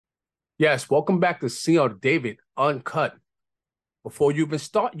Yes, welcome back to CL David Uncut. Before you even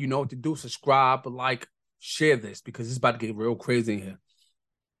start, you know what to do. Subscribe, like, share this because it's about to get real crazy in here.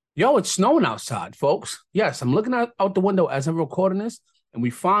 Yo, it's snowing outside, folks. Yes, I'm looking out the window as I'm recording this, and we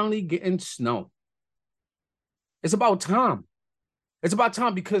finally getting snow. It's about time. It's about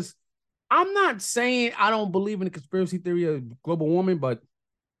time because I'm not saying I don't believe in the conspiracy theory of global warming, but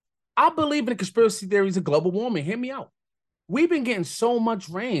I believe in the conspiracy theories of global warming. Hear me out. We've been getting so much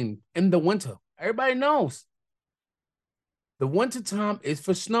rain in the winter. Everybody knows. The winter time is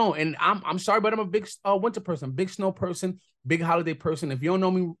for snow, and I'm sorry, but I'm a big winter person, big snow person, big holiday person. If you don't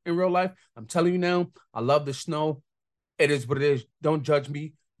know me in real life, I'm telling you now, I love the snow. It is what it is. Don't judge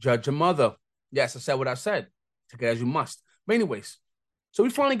me, judge your mother. Yes, I said what I said. Take it as you must. But anyways, so we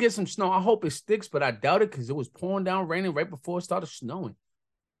finally get some snow. I hope it sticks, but I doubt it because it was pouring down, raining right before it started snowing.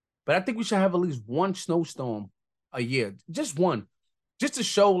 But I think we should have at least one snowstorm a year, just one, just to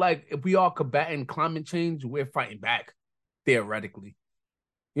show like if we are combating climate change, we're fighting back theoretically.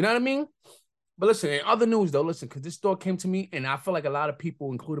 You know what I mean? But listen, in other news though, listen, because this thought came to me, and I feel like a lot of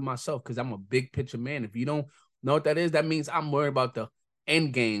people, including myself, because I'm a big picture man. If you don't know what that is, that means I'm worried about the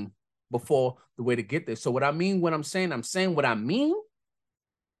end game before the way to get there. So what I mean, what I'm saying what I mean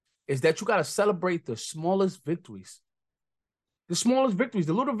is that you got to celebrate the smallest victories. The smallest victories,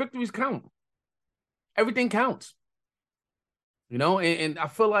 the little victories count. Everything counts. You know, and I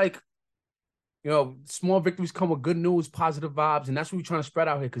feel like small victories come with good news, positive vibes, and that's what we're trying to spread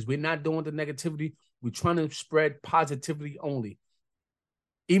out here because we're not doing the negativity. We're trying to spread positivity only.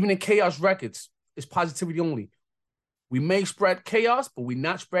 Even in Chaos Records, it's positivity only. We may spread chaos, but we're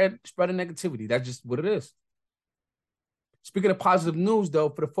not spreading negativity. That's just what it is. Speaking of positive news, though,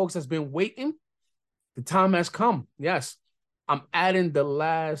 for the folks that's been waiting, the time has come. Yes, I'm adding the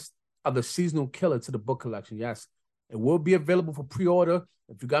last of the seasonal killer to the book collection. Yes, it will be available for pre-order.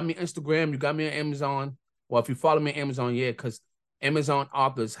 If you got me on Instagram, you got me on Amazon. Well, if you follow me on Amazon, yeah, because Amazon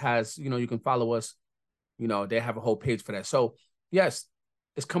Authors has, you can follow us. They have a whole page for that. So, yes,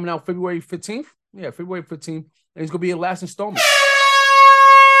 it's coming out February 15th. Yeah, February 15th. And it's going to be a last installment.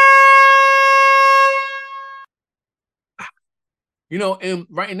 And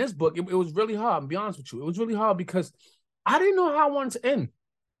writing this book, it was really hard. I'll be honest with you. It was really hard because I didn't know how I wanted to end.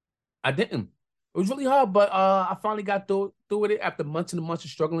 I didn't. It was really hard, but I finally got through with it after months and months of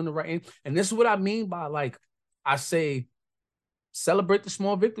struggling to write. And this is what I mean by, like, I say, celebrate the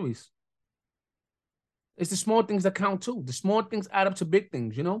small victories. It's the small things that count too. The small things add up to big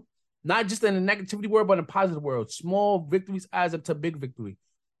things, Not just in the negativity world, but in the positive world. Small victories adds up to big victory.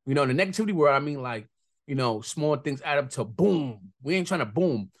 In the negativity world, I mean, like, small things add up to boom. We ain't trying to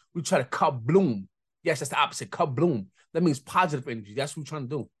boom. We try to kabloom. Yes, that's the opposite, kabloom. That means positive energy. That's what we're trying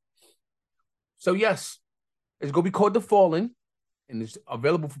to do. So, yes, it's going to be called The Fallen, and it's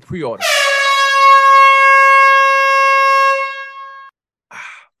available for pre-order.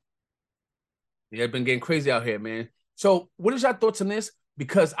 Yeah, it's been getting crazy out here, man. So, what is your thoughts on this?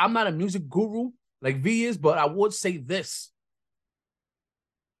 Because I'm not a music guru like V is, but I would say this.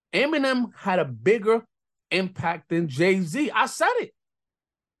 Eminem had a bigger impact than Jay-Z. I said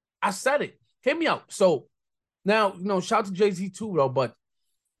it. Hear me out. So, now, shout out to Jay-Z too, though, but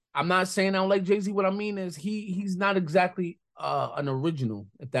I'm not saying I don't like Jay-Z. What I mean is he's not exactly an original,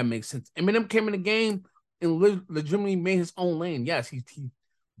 if that makes sense. Eminem came in the game and legitimately made his own lane. Yes, he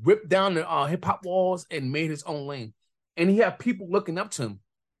ripped down the hip-hop walls and made his own lane. And he had people looking up to him.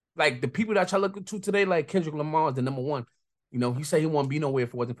 Like the people that I look up to today, like Kendrick Lamar is the number one. He said he wouldn't be nowhere if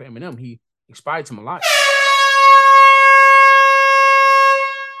it wasn't for Eminem. He inspired him a lot.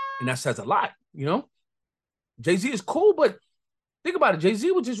 And that says a lot, Jay-Z is cool, but think about it.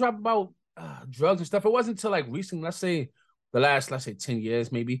 Jay-Z would just rap about drugs and stuff. It wasn't until like recently, let's say 10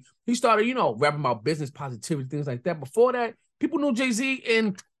 years maybe, he started, rapping about business positivity, things like that. Before that, people knew Jay-Z,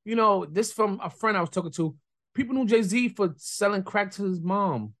 and, this from a friend I was talking to. People knew Jay-Z for selling crack to his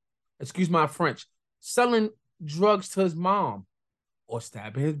mom. Excuse my French. Selling drugs to his mom or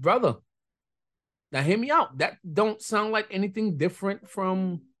stabbing his brother. Now, hear me out. That don't sound like anything different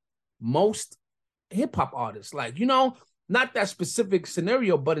from most hip-hop artists. Like, not that specific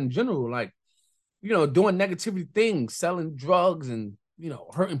scenario, but in general, like, doing negativity things, selling drugs and,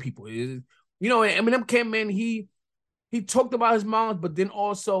 hurting people. Eminem came in, he talked about his mom, but then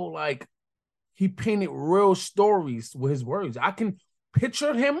also, like, he painted real stories with his words. I can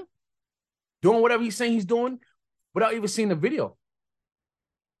picture him doing whatever he's saying he's doing without even seeing the video.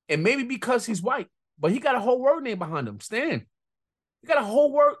 And maybe because he's white, but he got a whole word name behind him. Stan. He got a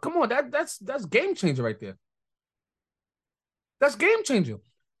whole word. Come on, that's game changer right there. That's game changer.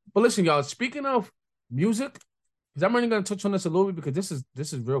 But listen, y'all, speaking of music, because I'm only going to touch on this a little bit because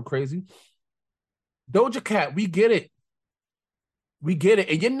this is real crazy. Doja Cat, we get it. We get it.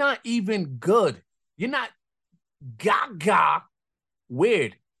 And you're not even good. You're not gaga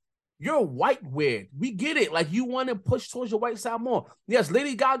weird. You're white weird. We get it. Like, you want to push towards your white side more. Yes,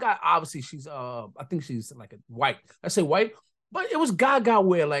 Lady Gaga, obviously she's I think she's like a white. I say white, but it was Gaga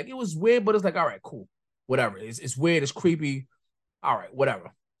weird. Like, it was weird, but it's like, all right, cool. Whatever. It's weird, it's creepy. All right,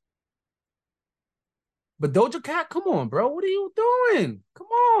 whatever. But Doja Cat, come on, bro. What are you doing? Come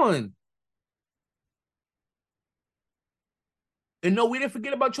on. And no, we didn't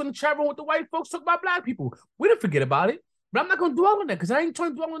forget about you in the chat room with the white folks talk about black people. We didn't forget about it. But I'm not going to dwell on that because I ain't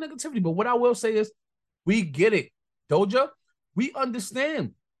trying to dwell on negativity. But what I will say is, we get it. Doja, we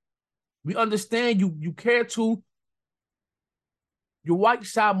understand. We understand you care to your white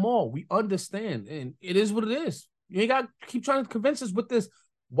side more. We understand. And it is what it is. You ain't got to keep trying to convince us with this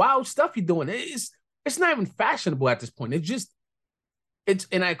wild stuff you're doing. It's not even fashionable at this point.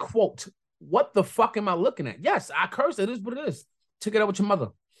 And I quote, what the fuck am I looking at? Yes, I curse. It is what it is. Check it out with your mother.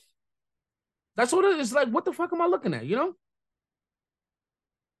 That's what it is. Like, what the fuck am I looking at? You know?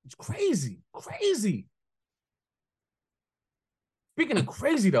 It's crazy. Crazy. Speaking of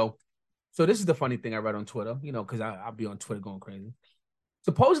crazy, though, so this is the funny thing I read on Twitter, you know, because I'll be on Twitter going crazy.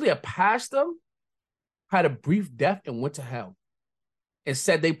 Supposedly a pastor had a brief death and went to hell and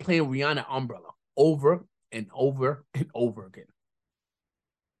said they playing Rihanna Umbrella over and over and over again.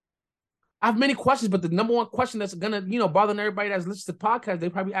 I have many questions, but the number one question that's gonna, bother everybody that's listening to the podcast, they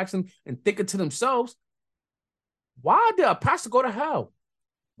probably asking and thinking to themselves, why did a pastor go to hell?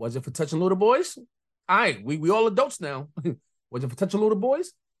 Was it for touching little boys? All right, we all adults now. Was it for touching little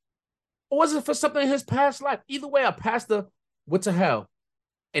boys? Or was it for something in his past life? Either way, a pastor went to hell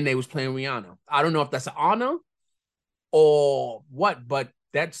and they was playing Rihanna. I don't know if that's an honor or what, but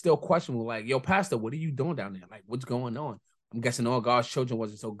that's still questionable. Like, yo, pastor, what are you doing down there? Like, what's going on? I'm guessing all God's children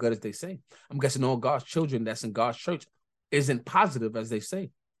wasn't so good as they say. I'm guessing all God's children that's in God's church isn't positive as they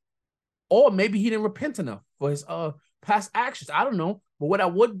say. Or maybe he didn't repent enough for his past actions. I don't know. But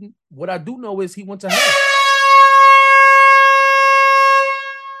what I do know is he went to hell.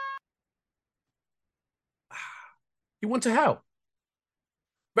 He went to hell.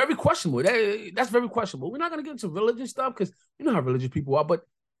 Very questionable. That's very questionable. We're not going to get into religion stuff because you know how religious people are, but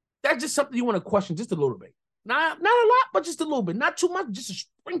that's just something you want to question just a little bit. Not a lot, but just a little bit. Not too much, just a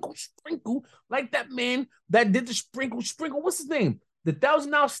sprinkle. Like that man that did the sprinkle. What's his name? The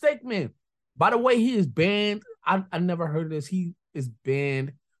 $1,000 steak man. By the way, he is banned. I never heard of this. He is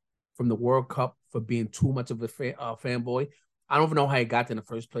banned from the World Cup for being too much of a fanboy. I don't even know how he got there in the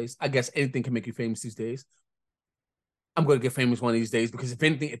first place. I guess anything can make you famous these days. I'm going to get famous one of these days because if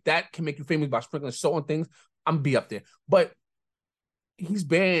anything, if that can make you famous by sprinkling salt on things, I'm going to be up there. But he's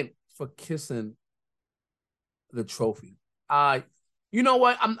banned for kissing the trophy. You know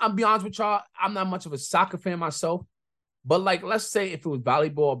what? I'm be honest with y'all. I'm not much of a soccer fan myself, but like, let's say if it was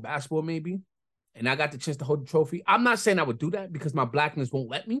volleyball or basketball, maybe, and I got the chance to hold the trophy, I'm not saying I would do that because my blackness won't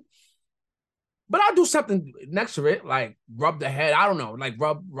let me, but I'll do something next to it, like rub the head. I don't know, like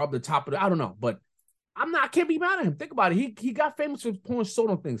rub the top of it. I don't know, but I can't be mad at him. Think about it. He got famous for pouring salt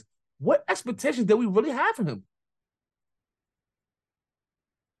on things. What expectations did we really have from him?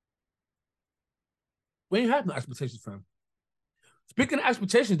 We ain't have no expectations for him. Speaking of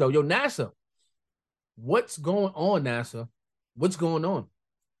expectations, though, yo, NASA, what's going on, NASA? What's going on?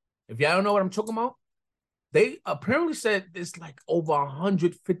 If y'all don't know what I'm talking about, they apparently said there's like over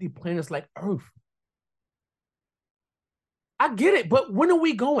 150 planets like Earth. I get it, but when are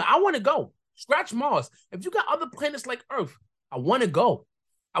we going? I want to go. Scratch Mars. If you got other planets like Earth, I want to go.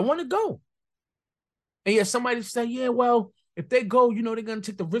 I want to go. And yeah, somebody say, yeah, well, if they go, they're gonna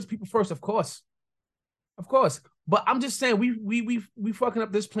take the rich people first, of course. Of course. But I'm just saying, we fucking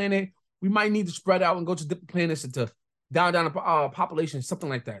up this planet. We might need to spread out and go to different planets and to down the population, something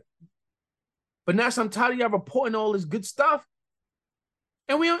like that. But now I'm tired of y'all reporting all this good stuff,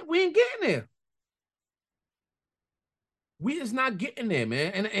 and we ain't getting there. We is not getting there,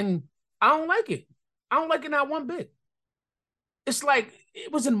 man. And I don't like it. I don't like it not one bit. It's like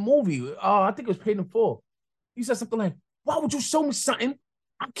it was in a movie. I think it was Paid in Full. He said something like, "Why would you show me something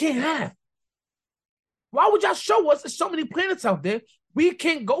I can't have? Why would y'all show us there's so many planets out there we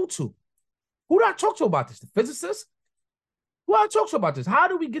can't go to? Who do I talk to about this? The physicists? Who do I talk to about this? How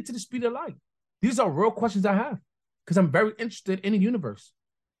do we get to the speed of light? These are real questions I have because I'm very interested in the universe.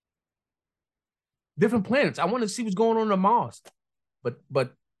 Different planets. I want to see what's going on Mars,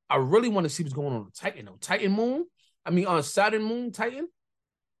 but I really want to see what's going on Titan. Titan moon. I mean, on Saturn moon, Titan.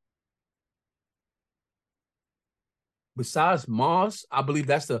 Besides Mars, I believe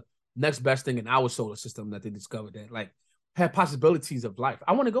that's the next best thing in our solar system that they discovered that like had possibilities of life.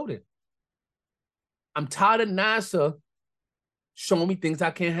 I want to go there. I'm tired of NASA showing me things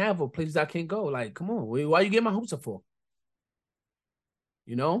I can't have or places I can't go. Like, come on, why you get my hopes up for?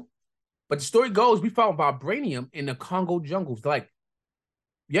 You know? But the story goes, we found vibranium in the Congo jungles. Like,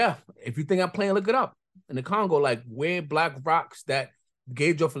 yeah, if you think I'm playing, look it up. In the Congo, like weird black rocks that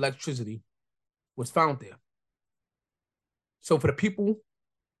gauge off electricity was found there. So for the people,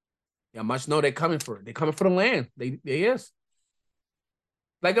 y'all must know they're coming for it. They're coming for the land. They is.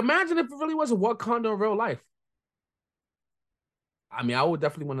 Like, imagine if it really was a Wakanda in real life. I mean, I would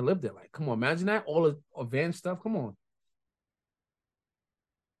definitely want to live there. Like, come on, imagine that. All the advanced stuff. Come on.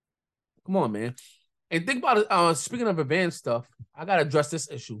 Come on, man. And think about it. Speaking of advanced stuff, I got to address this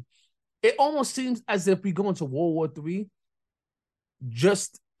issue. It almost seems as if we go into World War III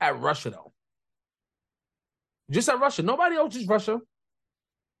just at Russia, though. Just at Russia. Nobody else, just Russia.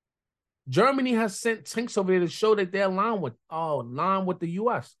 Germany has sent tanks over there to show that they're aligned with the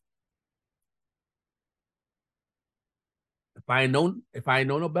U.S. If I ain't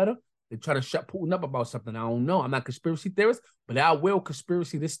know no better, they try to shut Putin up about something. I don't know. I'm not a conspiracy theorist, but I will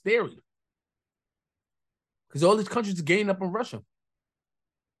conspiracy this theory. Because all these countries are gaining up on Russia.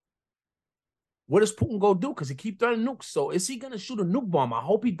 What does Putin go do? Because he keep throwing nukes. So is he going to shoot a nuke bomb? I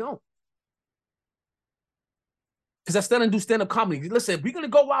hope he don't. Because I still do stand-up comedy. Listen, if we're going to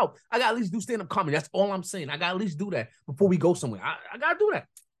go out, I got to at least do stand-up comedy. That's all I'm saying. I got to at least do that before we go somewhere. I got to do that.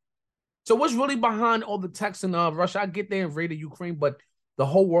 So what's really behind all the attacks in Russia? I get they invaded Ukraine, but the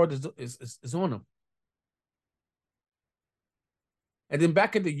whole world is on them. And then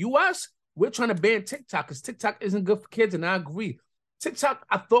back in the U.S., we're trying to ban TikTok because TikTok isn't good for kids, and I agree. TikTok,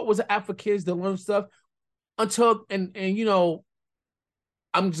 I thought was an app for kids to learn stuff until, and you know,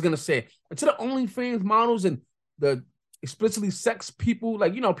 I'm just going to say, until the OnlyFans models and the explicitly sex people,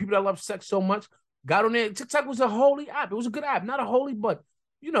 like, you know, people that love sex so much, got on there. TikTok was a holy app. It was a good app. Not a holy, but,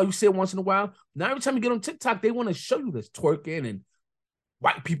 you know, you see it once in a while. Now, every time you get on TikTok, they want to show you this twerking and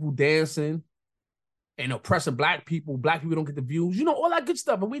white people dancing and oppressing black people. Black people don't get the views, you know, all that good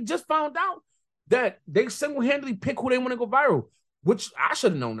stuff. And we just found out that they single-handedly pick who they want to go viral, which I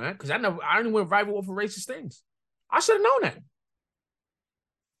should have known that because I only went viral over racist things. I should have known that.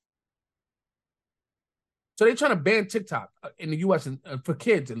 So they're trying to ban TikTok in the U.S. and for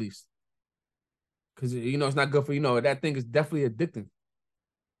kids at least, because you know it's not good for, you know, that thing is definitely addicting.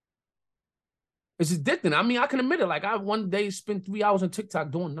 It's addicting. I mean, I can admit it. Like I one day spent 3 hours on TikTok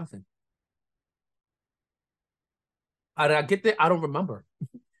doing nothing. How did I get there? I don't remember.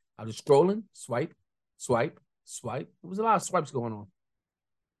 I was scrolling, swipe, swipe, swipe. There was a lot of swipes going on.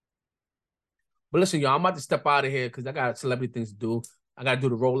 But listen, y'all, I'm about to step out of here because I got celebrity things to do. I got to do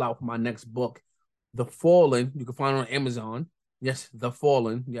the rollout for my next book, The Fallen. You can find it on Amazon. Yes, The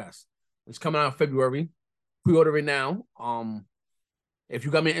Fallen. Yes. It's coming out in February. Pre-order it now. If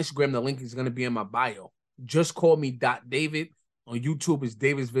you got me on Instagram, the link is going to be in my bio. Just call me .David. On YouTube, it's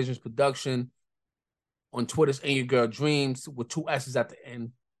David's Visions Production. On Twitter, it's And Your Girl Dreams with 2 S's at the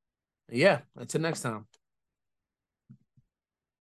end. And yeah, until next time.